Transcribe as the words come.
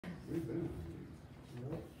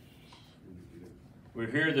We're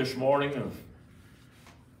here this morning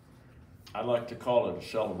I'd like to call it a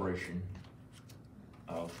celebration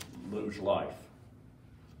of Lou's life.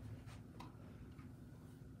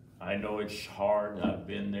 I know it's hard. I've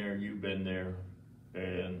been there, you've been there,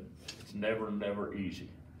 and it's never easy.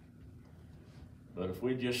 But if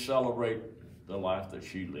we just celebrate the life that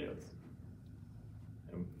she lived,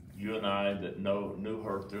 and you and I that knew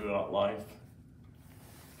her throughout life,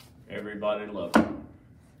 everybody loved her.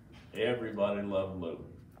 Everybody loved Lou.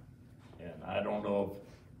 And I don't know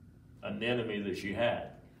of an enemy that she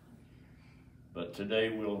had. But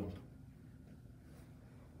today we'll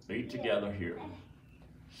be together here,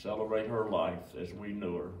 celebrate her life as we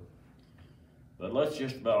knew her. But let's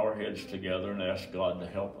just bow our heads together and ask God to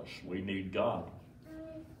help us. We need God.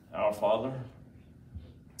 Our Father,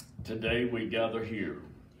 today we gather here.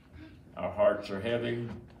 Our hearts are heavy.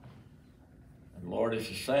 And Lord, it's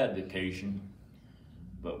a sad occasion.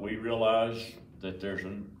 But we realize that there's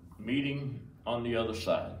a meeting on the other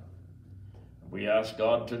side. We ask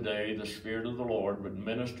God today, the Spirit of the Lord would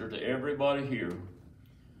minister to everybody here.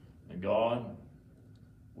 And God,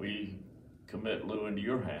 we commit Lou into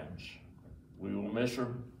your hands. We will miss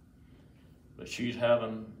her, but she's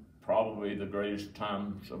having probably the greatest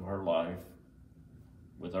times of her life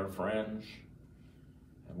with her friends.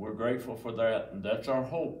 And we're grateful for that, and that's our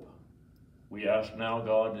hope. We ask now,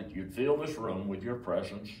 God, that you'd fill this room with your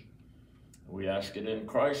presence. We ask it in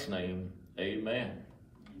Christ's name. Amen.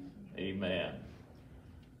 Amen.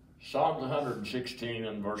 Psalm 116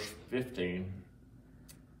 and verse 15,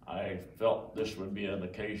 I felt this would be an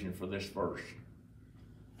occasion for this verse.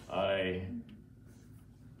 I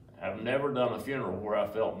have never done a funeral where I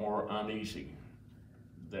felt more uneasy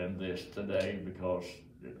than this today because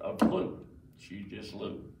of Lou. She just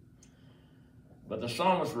Lou. But the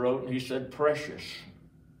psalmist wrote, and he said, precious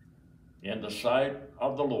in the sight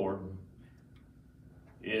of the Lord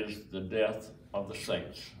is the death of the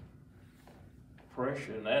saints. Precious,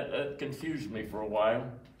 and that confused me for a while.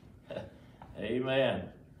 Amen.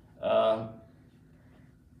 The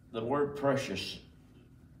word precious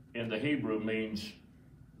in the Hebrew means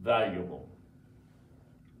valuable.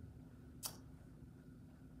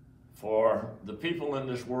 For the people in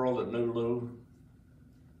this world that knew Lou,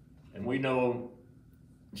 and we know,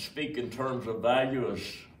 speak in terms of value as,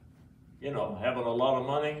 you know, having a lot of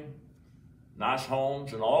money, nice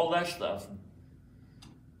homes, and all that stuff.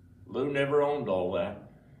 Lou never owned all that.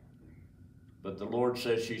 But the Lord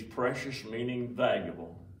says she's precious, meaning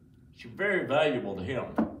valuable. She's very valuable to him.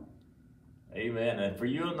 Amen. And for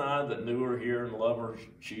you and I that knew her here and love her,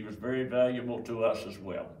 she was very valuable to us as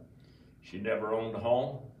well. She never owned a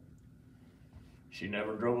home. She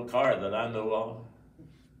never drove a car that I know of.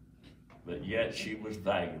 But yet she was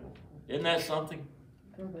valuable. Isn't that something?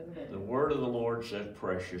 The word of the Lord says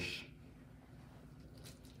precious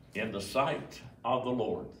in the sight of the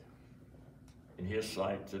Lord. In his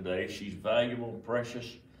sight today, she's valuable,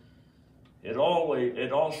 precious. It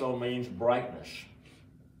also means brightness.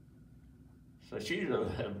 So she's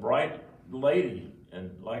a bright lady.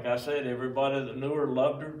 And like I said, everybody that knew her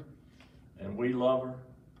loved her. And we love her.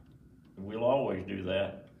 And we'll always do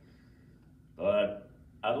that. But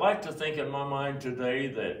I'd like to think in my mind today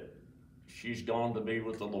that she's gone to be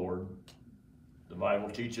with the Lord. The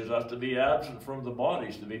Bible teaches us to be absent from the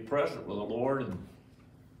bodies, to be present with the Lord. And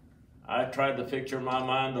I tried to picture in my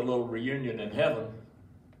mind a little reunion in heaven.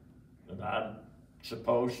 And I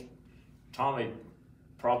suppose Tommy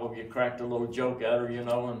probably cracked a little joke at her, you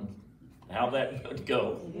know, and how that would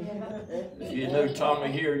go. If you knew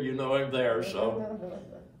Tommy here, you know him there. So,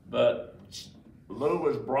 but Lou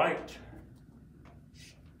was bright.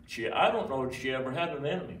 I don't know if she ever had an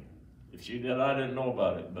enemy. If she did, I didn't know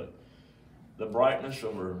about it. But the brightness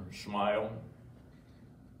of her smile.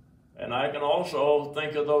 And I can also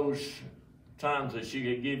think of those times that she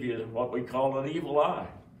could give you what we call an evil eye.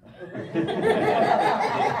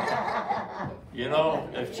 You know,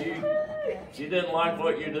 if she didn't like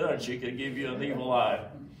what you done, she could give you an evil eye.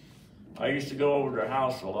 I used to go over to her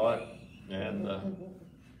house a lot, and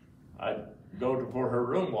I'd go to where her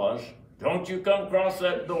room was. Don't you come across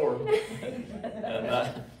that door.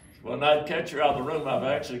 And when I'd catch her out of the room, I've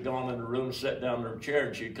actually gone in the room, sat down in her chair,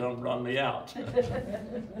 and she'd come run me out.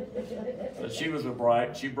 But she was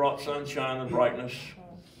she brought sunshine and brightness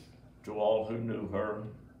to all who knew her.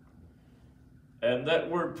 And that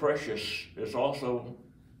word precious is also,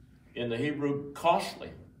 in the Hebrew,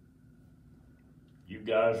 costly. You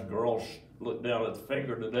guys, girls, look down at the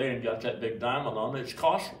finger today and got that big diamond on it. It's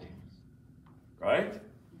costly, right?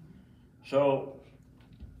 So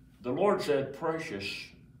the Lord said precious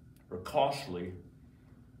or costly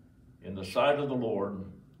in the sight of the Lord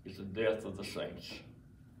is the death of the saints.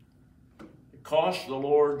 It cost the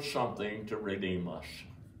Lord something to redeem us.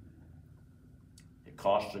 It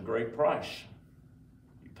cost a great price.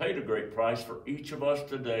 He paid a great price for each of us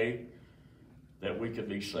today that we could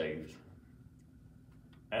be saved.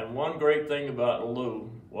 And one great thing about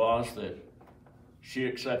Lou was that she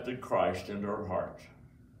accepted Christ into her heart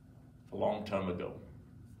a long time ago.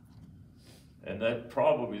 And that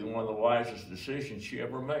probably one of the wisest decisions she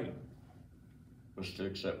ever made was to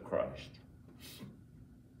accept Christ.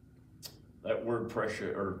 That word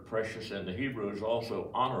precious in the Hebrew is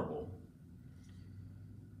also honorable.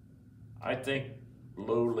 I think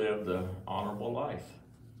Lou lived an honorable life.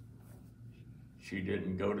 She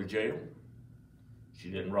didn't go to jail.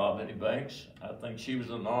 She didn't rob any banks. I think she was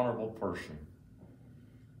an honorable person.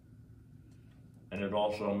 And it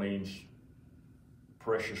also means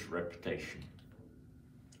precious reputation.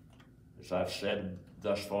 As I've said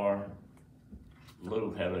thus far,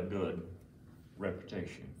 Lou had a good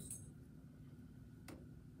reputation.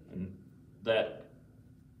 And that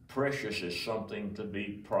precious is something to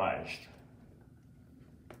be prized.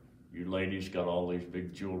 You ladies got all these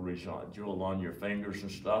big jewel on your fingers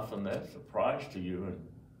and stuff, and that's a prize to you and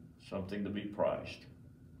something to be prized.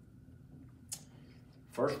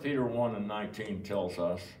 1 Peter 1:19 tells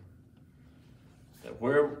us that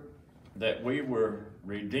we were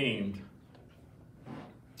redeemed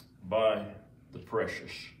by the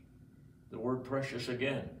precious. The word precious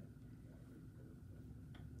again.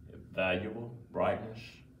 Valuable, brightness.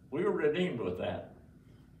 We were redeemed with that.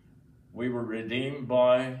 We were redeemed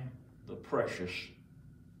by the precious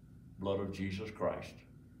blood of Jesus Christ.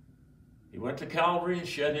 He went to Calvary and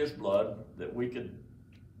shed his blood that we could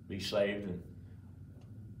be saved. And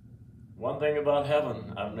one thing about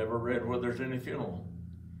heaven, I've never read where there's any funeral.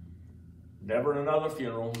 Never another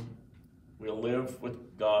funeral. We'll live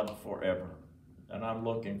with God forever. And I'm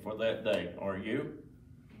looking for that day. Are you?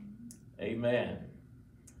 Amen.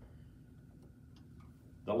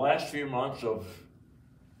 The last few months of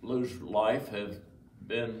Lou's life have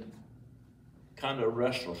been kind of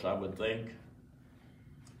restless, I would think.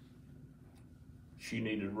 She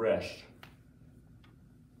needed rest.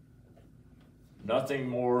 Nothing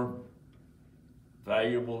more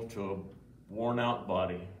valuable to a worn-out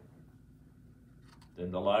body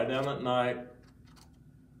than to lie down at night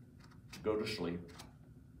to go to sleep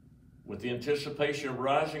with the anticipation of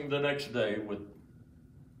rising the next day with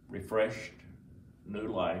refreshed new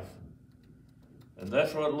life. And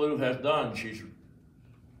that's what Lou has done. She's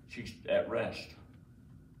at rest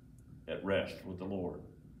with the Lord.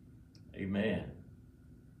 Amen.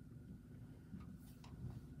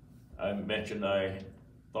 I mentioned I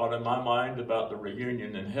thought in my mind about the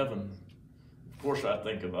reunion in heaven. Of course, I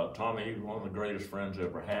think about Tommy. He was one of the greatest friends I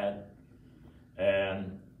ever had,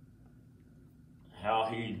 and how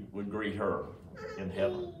he would greet her in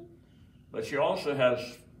heaven. But she also has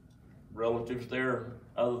relatives there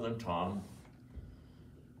other than Tom.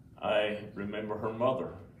 I remember her mother,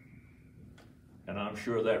 and I'm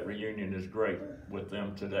sure that reunion is great with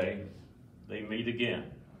them today. They meet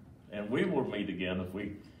again, and we will meet again if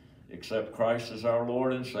we accept Christ as our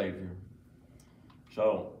Lord and Savior.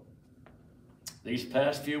 So these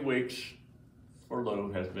past few weeks for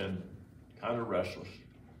Lou has been kind of restless.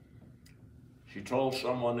 She told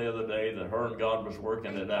someone the other day that her and God was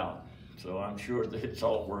working it out. So I'm sure that it's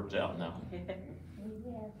all worked out now.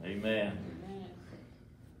 Amen.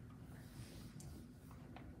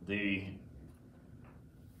 The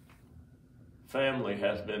family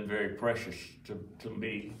has been very precious to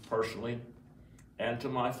me personally and to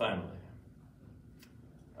my family.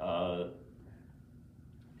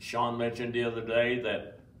 Sean mentioned the other day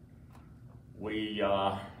that we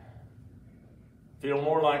feel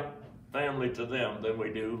more like family to them than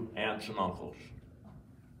we do aunts and uncles,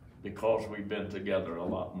 because we've been together a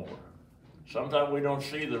lot more. Sometimes we don't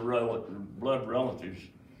see the blood relatives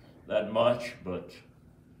that much, but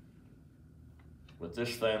with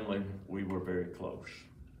this family, we were very close.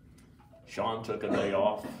 Sean took a day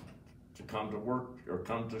off to come to work, or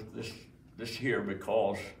come to this here,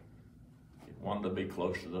 because he wanted to be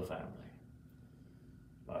close to the family.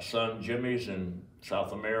 My son Jimmy's in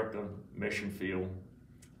South America, mission field,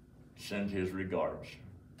 sends his regards.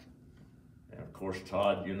 And of course,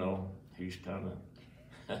 Todd, you know, he's kind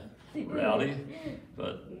of rowdy,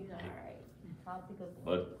 but he's all right.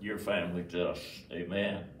 But your family to us,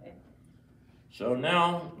 amen. So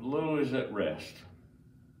now Lou is at rest,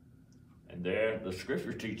 and there the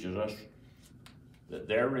Scripture teaches us that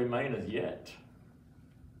there remaineth yet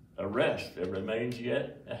a rest. There remains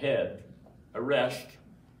yet ahead a rest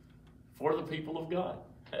for the people of God,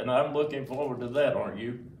 and I'm looking forward to that. Aren't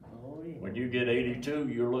you? Oh When you get 82,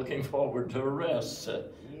 you're looking forward to a rest.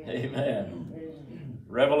 Amen.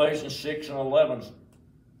 Revelation 6:11.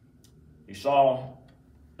 He saw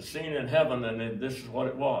a scene in heaven, and this is what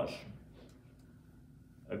it was.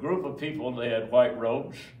 A group of people, they had white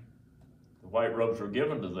robes. The white robes were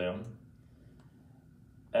given to them.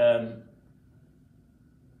 And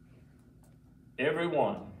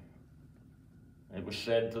everyone, it was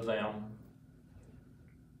said to them,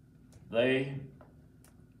 they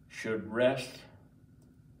should rest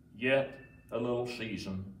yet a little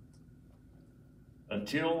season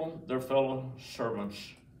until their fellow servants,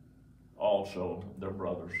 also their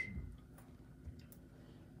brothers.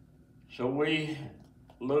 So we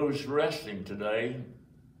lose resting today,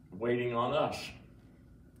 waiting on us.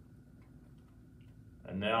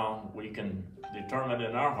 And now we can determine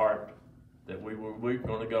in our heart that we're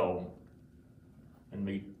going to go and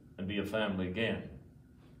meet and be a family again.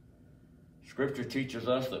 Scripture teaches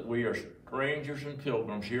us that we are strangers and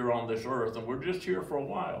pilgrims here on this earth, and we're just here for a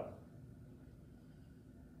while.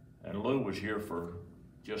 And Lou was here for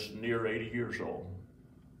just near 80 years old.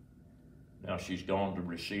 Now she's gone to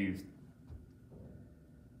receive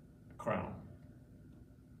the crown.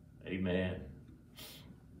 Amen.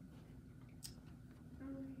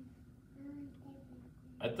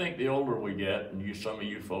 I think the older we get, and some of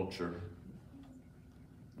you folks are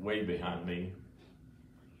way behind me,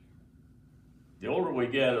 the older we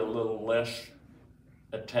get, a little less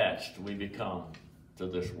attached we become to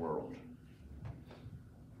this world.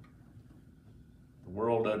 The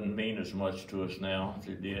world doesn't mean as much to us now as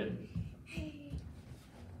it did.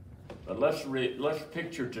 But let's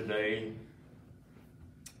picture today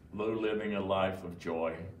Lou living a life of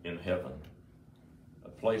joy in heaven, a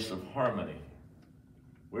place of harmony.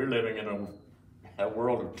 We're living in a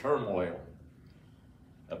world of turmoil,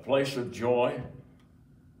 a place of joy,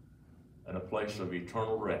 and a place of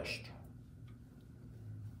eternal rest.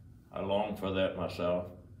 I long for that myself.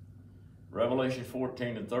 Revelation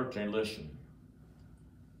 14:13, listen.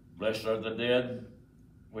 Blessed are the dead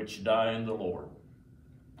which die in the Lord.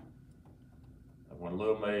 And when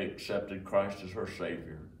Lil May accepted Christ as her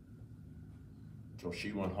Savior, until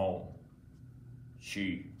she went home,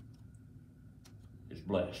 she is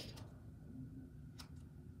blessed.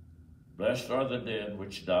 Blessed are the dead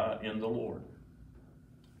which die in the Lord.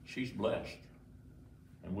 She's blessed,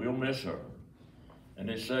 and we'll miss her. And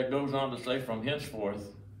it goes on to say, from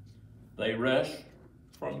henceforth they rest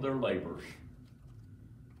from their labors.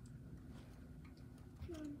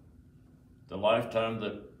 The lifetime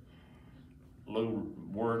that Lou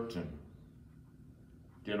worked and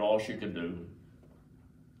did all she could do,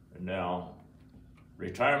 and now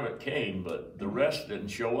retirement came, but the rest didn't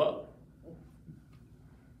show up.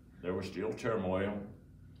 There was still turmoil,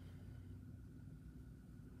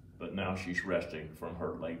 but now she's resting from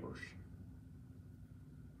her labors.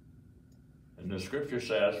 And the scripture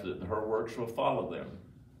says that her works will follow them.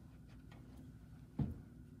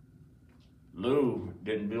 Lou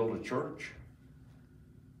didn't build a church.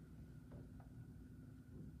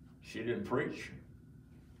 She didn't preach.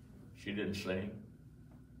 She didn't sing.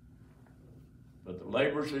 But the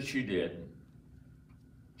labors that she did,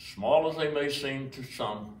 small as they may seem to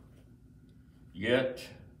some, yet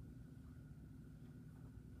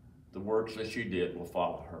the works that she did will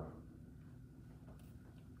follow her.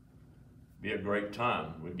 Be a great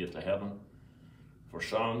time. We get to heaven. For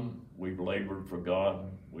some, we've labored for God.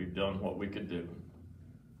 We've done what we could do.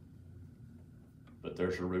 But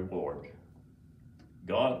there's a reward.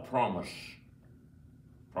 God promises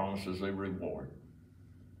a reward.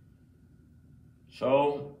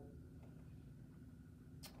 So,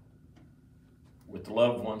 with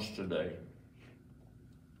loved ones today,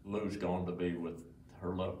 Lou's gone to be with her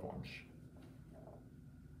loved ones.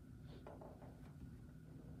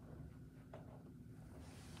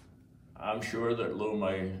 I'm sure that Lou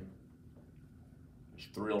May is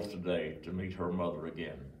thrilled today to meet her mother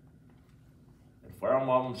again. If our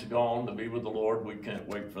mom's gone to be with the Lord, we can't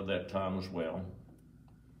wait for that time as well.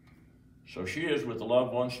 So she is with the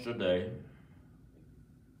loved ones today.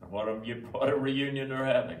 What a reunion they're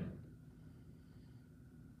having.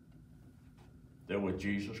 They're with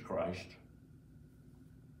Jesus Christ.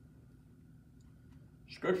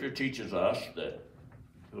 Scripture teaches us that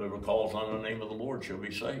whoever calls on the name of the Lord shall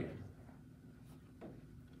be saved.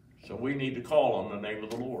 So we need to call on the name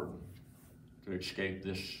of the Lord to escape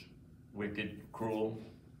this wicked, cruel,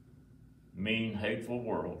 mean, hateful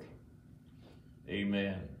world.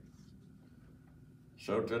 Amen.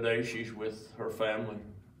 So today she's with her family.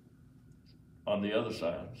 On the other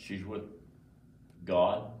side, she's with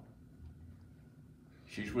God.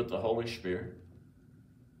 She's with the Holy Spirit.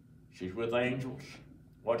 She's with angels.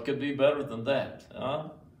 What could be better than that, huh?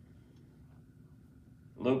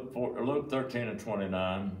 Luke 13 and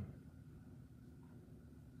 29.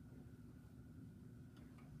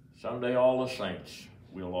 Someday all the saints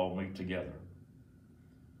will all meet together.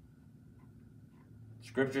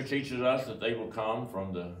 Scripture teaches us that they will come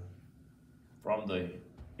from the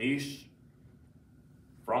east,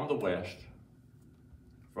 from the west,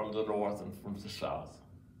 from the north, and from the south,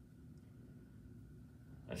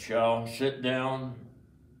 and shall sit down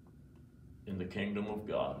in the kingdom of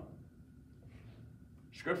God.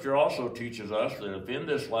 Scripture also teaches us that if in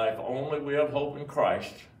this life only we have hope in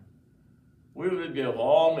Christ, we would give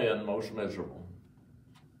all men most miserable.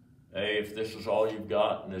 Hey, if this is all you've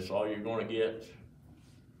got and it's all you're going to get,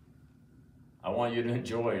 I want you to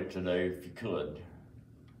enjoy it today if you could.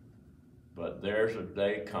 But there's a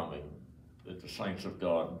day coming that the saints of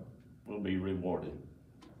God will be rewarded.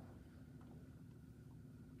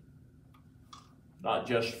 Not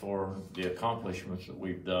just for the accomplishments that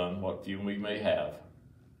we've done, what few we may have,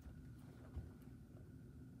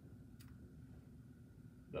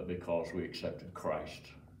 but because we accepted Christ.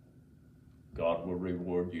 God will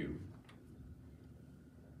reward you.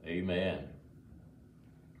 Amen.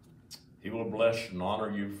 He will bless and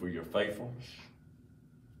honor you for your faithfulness.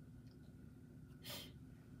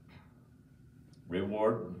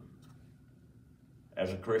 Reward,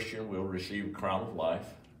 as a Christian, will receive a crown of life.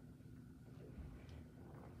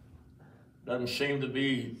 Doesn't seem to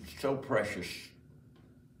be so precious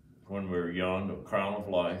when we're young, the crown of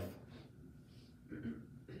life.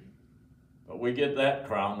 But we get that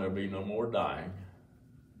crown, there'll be no more dying,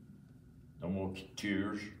 no more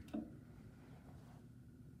tears.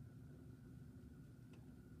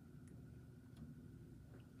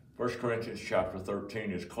 First Corinthians chapter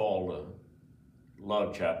 13 is called a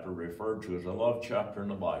love chapter, referred to as a love chapter in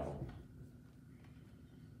the Bible.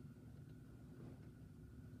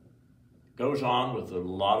 Goes on with a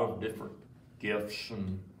lot of different gifts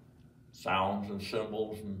and sounds and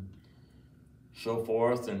symbols and so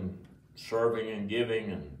forth, and serving and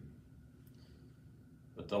giving,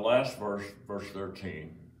 but the last verse, verse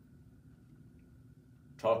 13,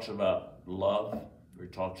 talks about love.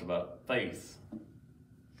 It talks about faith,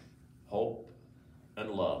 hope,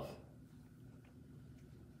 and love.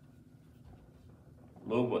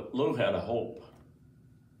 Lou had a hope.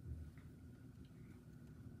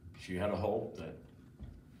 She had a hope that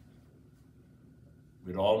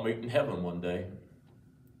we'd all meet in heaven one day.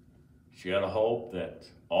 She had a hope that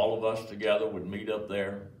all of us together would meet up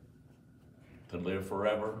there to live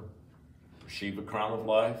forever, receive a crown of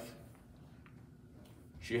life.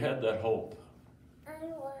 She had that hope.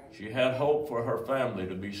 She had hope for her family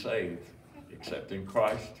to be saved, accepting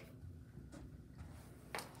Christ.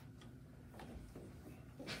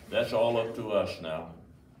 That's all up to us now.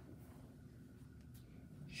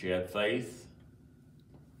 She had faith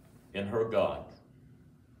in her God,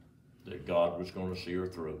 that God was going to see her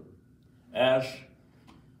through. As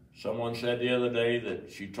someone said the other day,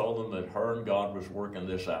 that she told them that her and God was working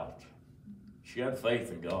this out. She had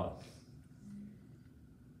faith in God.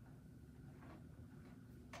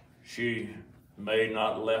 She may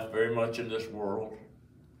not have left very much in this world.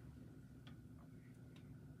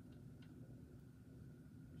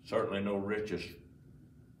 Certainly no riches,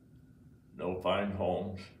 no fine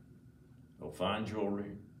homes, no fine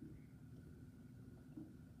jewelry.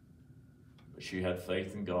 But she had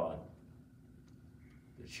faith in God,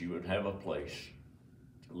 that she would have a place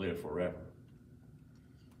to live forever.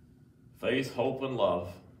 Faith, hope, and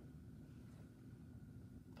love.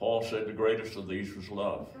 Paul said the greatest of these was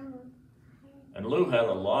love. And Lou had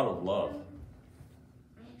a lot of love.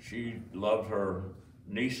 She loved her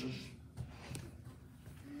nieces.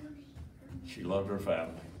 She loved her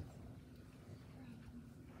family.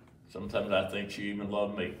 Sometimes I think she even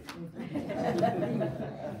loved me. I'm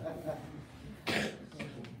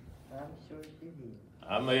sure she did.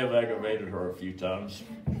 I may have aggravated her a few times,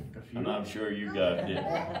 and I'm sure you guys did.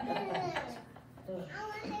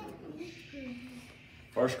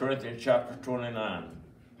 1 Corinthians chapter 29,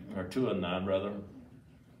 or 2 and 9 rather,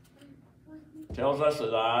 tells us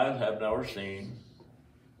that eyes have never seen.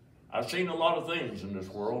 I've seen a lot of things in this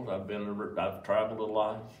world. I've traveled a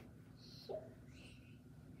lot.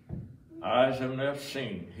 Eyes have never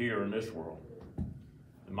seen here in this world.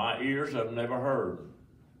 And my ears have never heard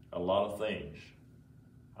a lot of things.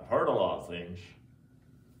 I've heard a lot of things.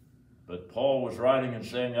 But Paul was writing and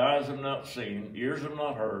saying, eyes have not seen, ears have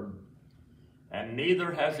not heard, and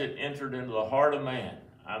neither has it entered into the heart of man.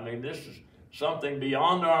 I mean, this is something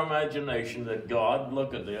beyond our imagination that God,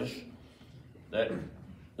 look at this, that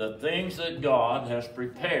the things that God has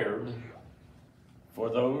prepared for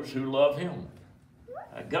those who love Him.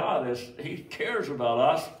 He cares about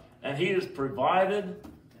us, and He has provided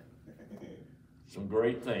some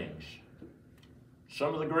great things.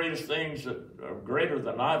 Some of the greatest things that are greater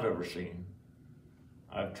than I've ever seen.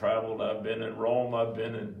 I've traveled, I've been in Rome, I've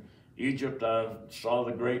been in Egypt, I saw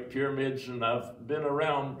the great pyramids, and I've been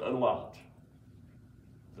around a lot.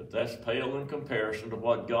 But that's pale in comparison to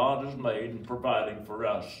what God has made and providing for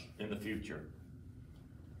us in the future.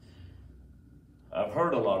 I've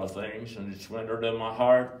heard a lot of things, and it's wintered in my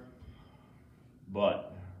heart,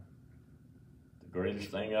 but the greatest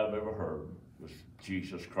thing I've ever heard was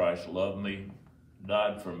Jesus Christ loved me,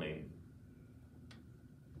 died for me,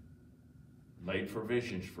 made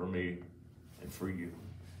provisions for me and for you.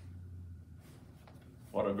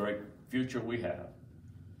 What a great future we have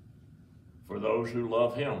for those who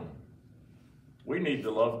love Him. We need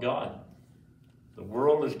to love God. The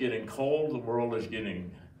world is getting cold, the world is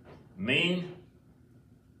getting mean,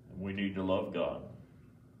 and we need to love God.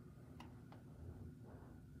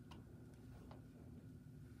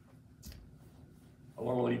 I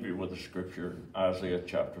want to leave you with a scripture, Isaiah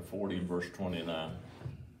chapter 40 and verse 29.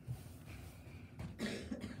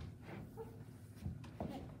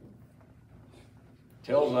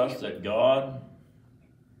 Tells us that God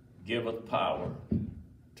giveth power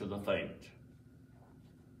to the faint.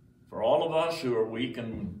 For all of us who are weak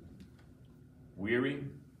and weary,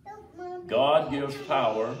 God gives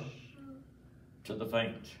power to the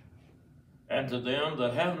faint. And to them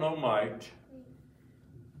that have no might,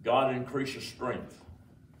 God increases strength.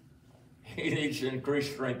 He needs to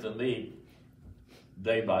increase strength in me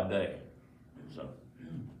day by day. So,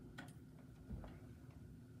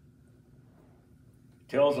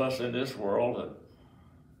 tells us in this world that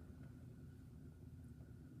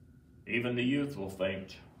even the youth will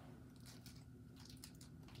faint.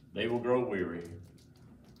 They will grow weary.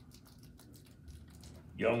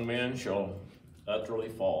 Young men shall utterly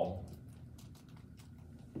fall.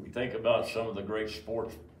 We think about some of the great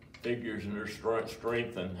sports figures and their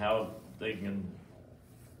strength and how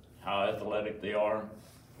athletic they are.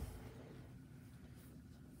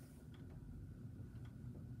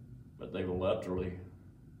 But they will utterly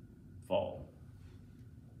fall.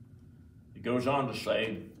 It goes on to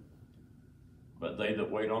say, but they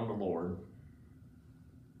that wait on the Lord,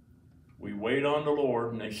 we wait on the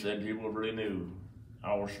Lord, and He said He will renew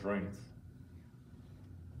our strength.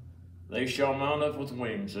 They shall mount up with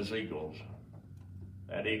wings as eagles.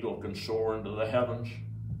 That eagle can soar into the heavens.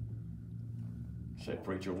 Say,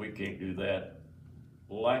 preacher, we can't do that.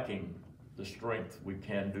 Lacking the strength, we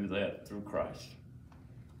can do that through Christ.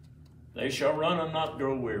 They shall run and not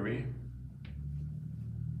grow weary.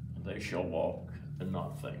 And they shall walk and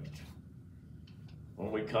not faint.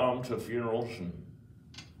 When we come to funerals and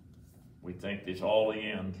we think it's all the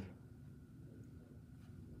end,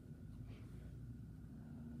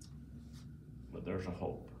 but there's a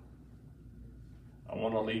hope. I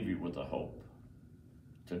want to leave you with a hope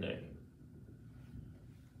today.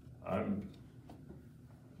 I'm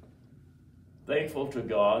thankful to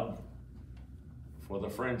God for the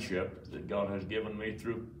friendship that God has given me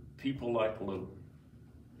through people like Lou.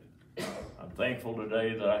 I'm thankful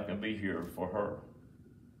today that I can be here for her.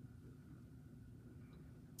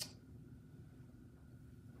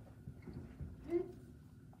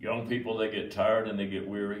 Young people, they get tired and they get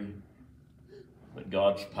weary, but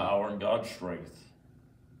God's power and God's strength,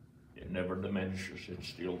 it never diminishes. It's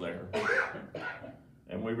still there.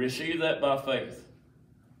 And we receive that by faith.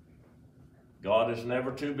 God is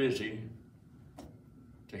never too busy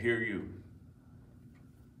to hear you.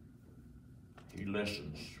 He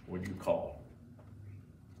listens when you call.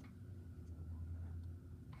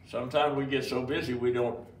 Sometimes we get so busy we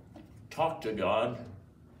don't talk to God.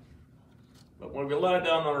 But when we lie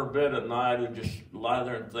down on our bed at night and just lie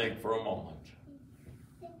there and think for a moment,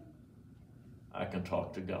 I can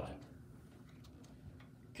talk to God.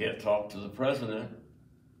 Can't talk to the president.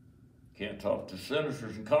 Can't talk to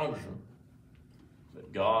senators and congressmen.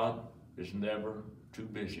 But God is never too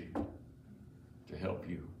busy to help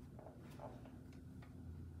you.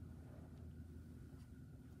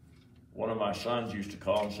 One of my sons used to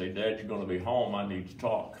call and say, Dad, you're going to be home. I need to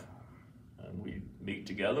talk. And we meet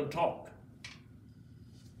together and talk.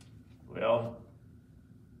 Well,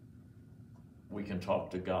 we can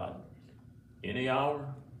talk to God any hour,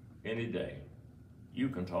 any day. You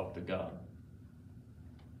can talk to God.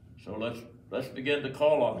 So let's begin to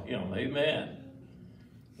call on Him. Amen.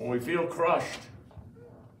 When we feel crushed,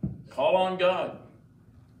 call on God.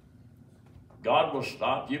 God will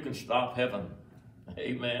stop. You can stop heaven.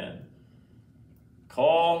 Amen.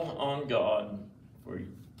 Call on God for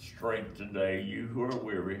strength today, you who are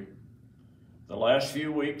weary. The last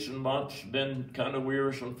few weeks and months have been kind of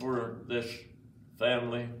wearisome for this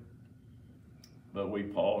family, but we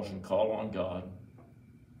pause and call on God,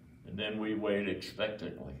 and then we wait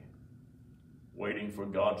expectantly, waiting for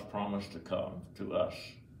God's promise to come to us.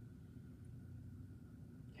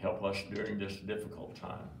 Help us during this difficult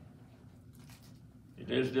time. It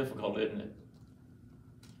is difficult, isn't it?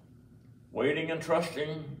 Waiting and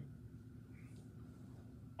trusting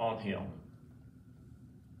on Him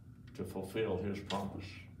to fulfill His promise.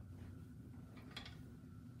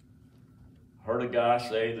 Heard a guy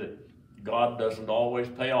say that God doesn't always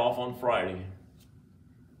pay off on Friday,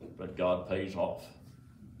 but God pays off.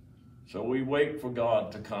 So we wait for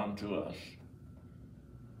God to come to us.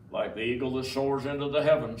 Like the eagle that soars into the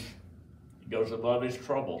heavens, he goes above his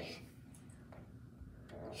troubles.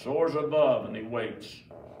 Soars above and he waits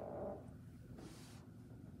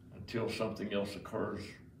until something else occurs.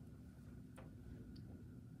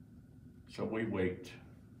 So we wait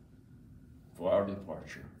for our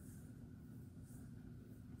departure.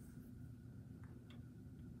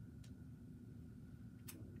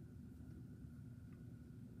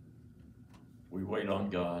 We wait on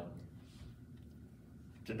God.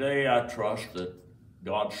 Today I trust that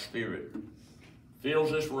God's Spirit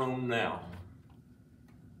fills this room now.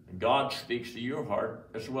 And God speaks to your heart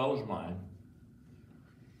as well as mine.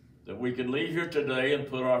 That we can leave here today and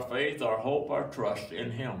put our faith, our hope, our trust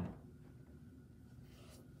in Him.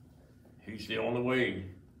 He's the only way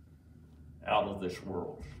out of this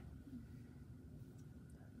world.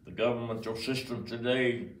 The governmental system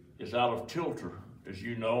today is out of kilter, as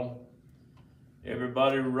you know.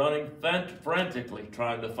 Everybody running frantically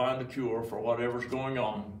trying to find a cure for whatever's going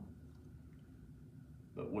on.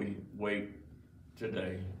 But we wait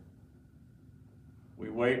today. We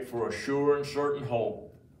wait for a sure and certain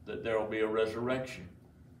hope that there will be a resurrection.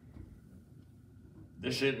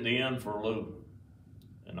 This isn't the end for Lou.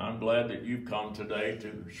 And I'm glad that you've come today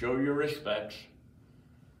to show your respects.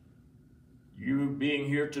 You being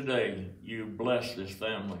here today, you bless this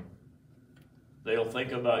family. They'll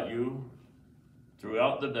think about you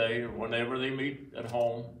throughout the day, or whenever they meet at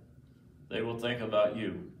home, they will think about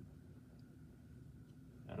you.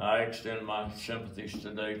 And I extend my sympathies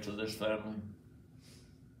today to this family.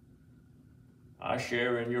 I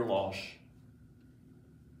share in your loss.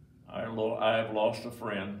 I have lost a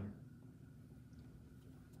friend.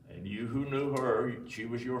 And you who knew her, she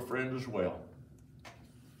was your friend as well.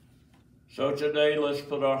 So today, let's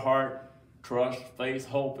put our heart, trust, faith,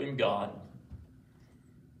 hope in God,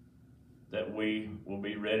 that we will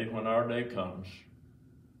be ready when our day comes.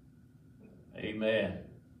 Amen.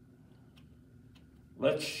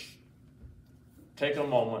 Let's take a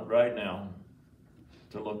moment right now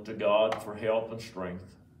to look to God for help and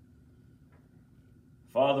strength.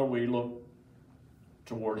 Father, we look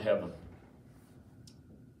toward heaven.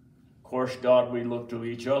 Of course, God, we look to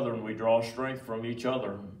each other and we draw strength from each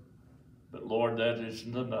other. But Lord, that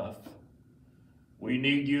isn't enough. We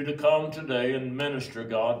need you to come today and minister,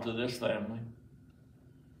 God, to this family.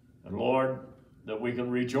 And Lord, that we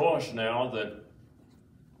can rejoice now that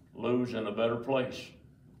Lou's in a better place.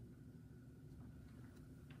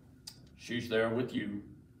 She's there with you.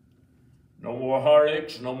 No more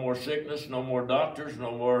heartaches, no more sickness, no more doctors,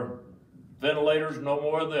 no more ventilators, no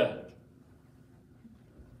more of that.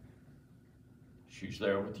 She's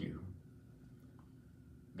there with you.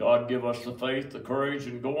 God, give us the faith, the courage,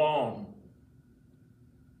 and go on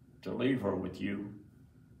to leave her with you,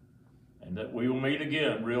 and that we will meet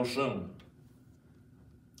again real soon.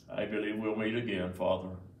 I believe we'll meet again, Father,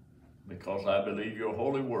 because I believe your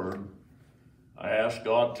holy word. I ask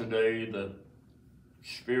God today, the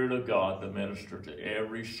Spirit of God, to minister to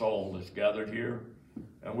every soul that's gathered here,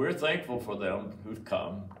 and we're thankful for them who've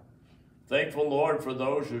come. Thankful, Lord, for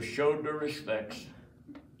those who showed their respects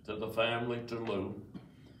to the family, to Lou.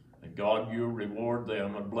 And God, you reward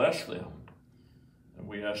them and bless them. And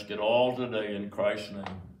we ask it all today in Christ's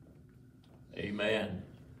name. Amen.